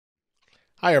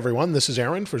Hi everyone, this is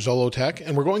Aaron for Zollotech,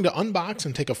 and we're going to unbox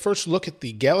and take a first look at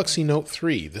the Galaxy Note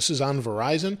 3. This is on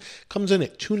Verizon, comes in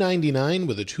at $299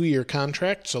 with a 2-year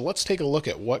contract, so let's take a look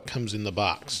at what comes in the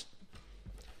box.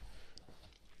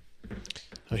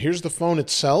 Now here's the phone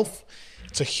itself.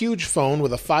 It's a huge phone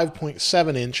with a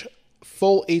 5.7-inch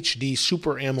Full HD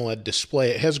Super AMOLED display.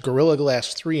 It has Gorilla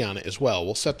Glass 3 on it as well.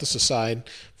 We'll set this aside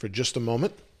for just a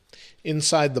moment.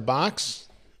 Inside the box,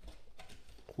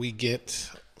 we get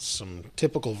some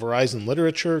typical Verizon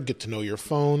literature, get to know your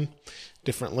phone,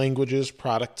 different languages,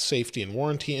 product safety and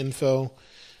warranty info,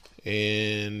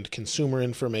 and consumer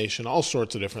information, all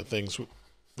sorts of different things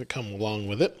that come along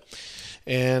with it.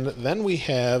 And then we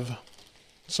have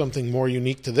something more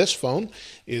unique to this phone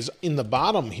is in the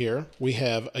bottom here, we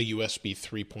have a USB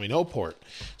 3.0 port.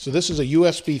 So this is a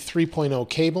USB 3.0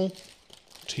 cable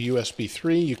to USB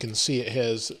 3. You can see it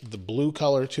has the blue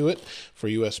color to it for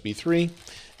USB 3.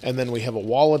 And then we have a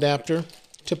wall adapter,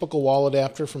 typical wall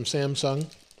adapter from Samsung.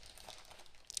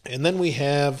 And then we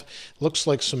have, looks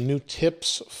like some new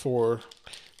tips for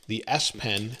the S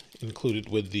Pen included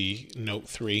with the Note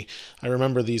 3. I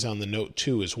remember these on the Note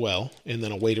 2 as well. And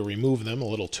then a way to remove them, a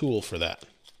little tool for that.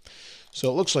 So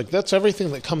it looks like that's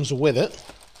everything that comes with it.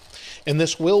 And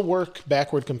this will work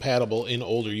backward compatible in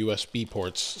older USB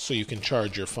ports, so you can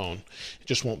charge your phone. It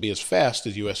just won't be as fast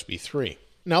as USB 3.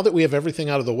 Now that we have everything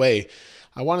out of the way,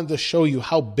 I wanted to show you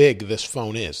how big this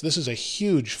phone is. This is a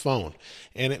huge phone,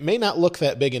 and it may not look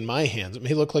that big in my hands. It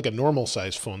may look like a normal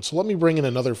size phone, so let me bring in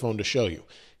another phone to show you.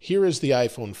 Here is the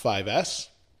iPhone 5S.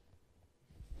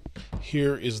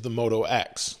 Here is the Moto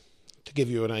X, to give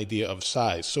you an idea of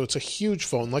size. So it's a huge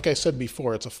phone. Like I said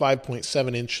before, it's a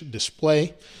 5.7-inch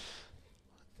display,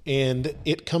 and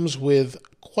it comes with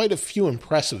quite a few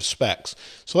impressive specs.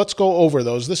 So let's go over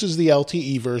those. This is the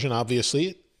LTE version,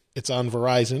 obviously. It's on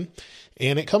Verizon,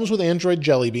 and it comes with Android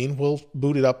Jelly Bean. We'll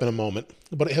boot it up in a moment,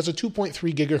 but it has a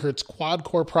 2.3 gigahertz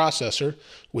quad-core processor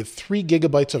with 3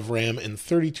 gigabytes of RAM and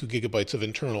 32 gigabytes of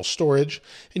internal storage,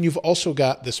 and you've also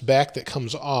got this back that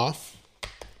comes off.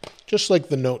 Just like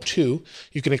the Note 2,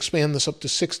 you can expand this up to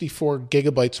 64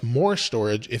 gigabytes more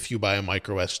storage if you buy a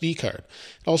micro SD card.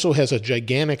 It also has a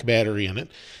gigantic battery in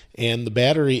it, and the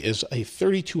battery is a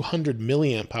 3200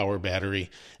 milliamp hour battery.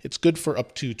 It's good for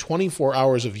up to 24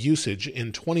 hours of usage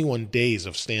and 21 days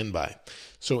of standby.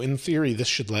 So in theory, this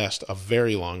should last a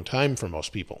very long time for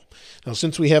most people. Now,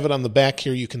 since we have it on the back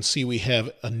here, you can see we have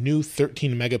a new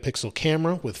 13 megapixel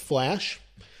camera with flash.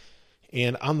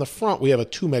 And on the front, we have a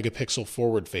 2 megapixel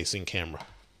forward-facing camera.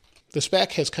 This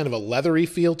back has kind of a leathery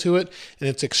feel to it, and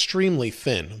it's extremely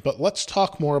thin. But let's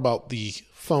talk more about the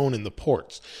phone and the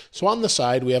ports. So on the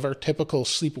side, we have our typical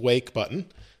sleep-wake button.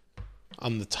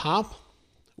 On the top,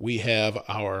 we have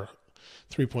our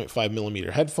 3.5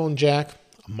 millimeter headphone jack,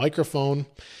 a microphone,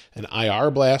 an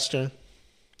IR blaster.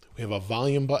 We have a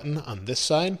volume button on this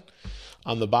side.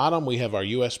 On the bottom, we have our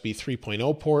USB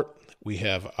 3.0 port. We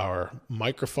have our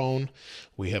microphone,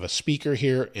 we have a speaker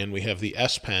here, and we have the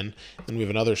S Pen, and we have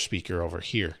another speaker over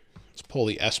here. Let's pull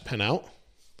the S Pen out.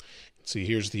 See,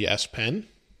 here's the S Pen.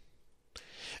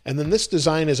 And then this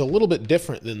design is a little bit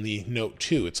different than the Note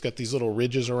 2. It's got these little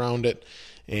ridges around it,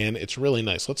 and it's really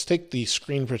nice. Let's take the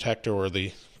screen protector or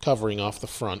the covering off the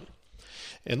front,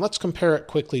 and let's compare it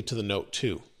quickly to the Note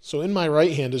 2. So in my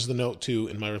right hand is the Note 2,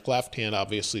 in my left hand,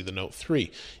 obviously, the Note 3.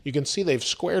 You can see they've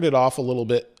squared it off a little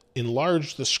bit,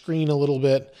 enlarged the screen a little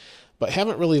bit, but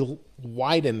haven't really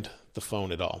widened the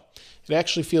phone at all. It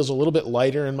actually feels a little bit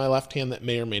lighter in my left hand. That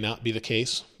may or may not be the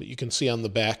case, but you can see on the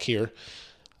back here,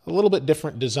 a little bit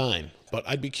different design. But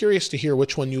I'd be curious to hear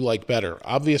which one you like better.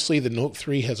 Obviously, the Note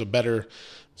 3 has a better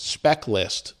spec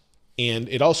list, and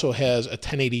it also has a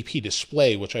 1080p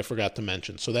display, which I forgot to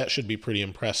mention, so that should be pretty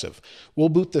impressive. We'll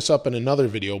boot this up in another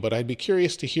video, but I'd be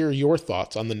curious to hear your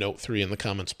thoughts on the Note 3 in the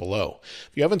comments below.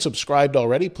 If you haven't subscribed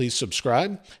already, please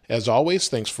subscribe. As always,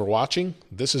 thanks for watching.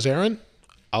 This is Aaron.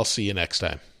 I'll see you next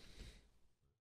time.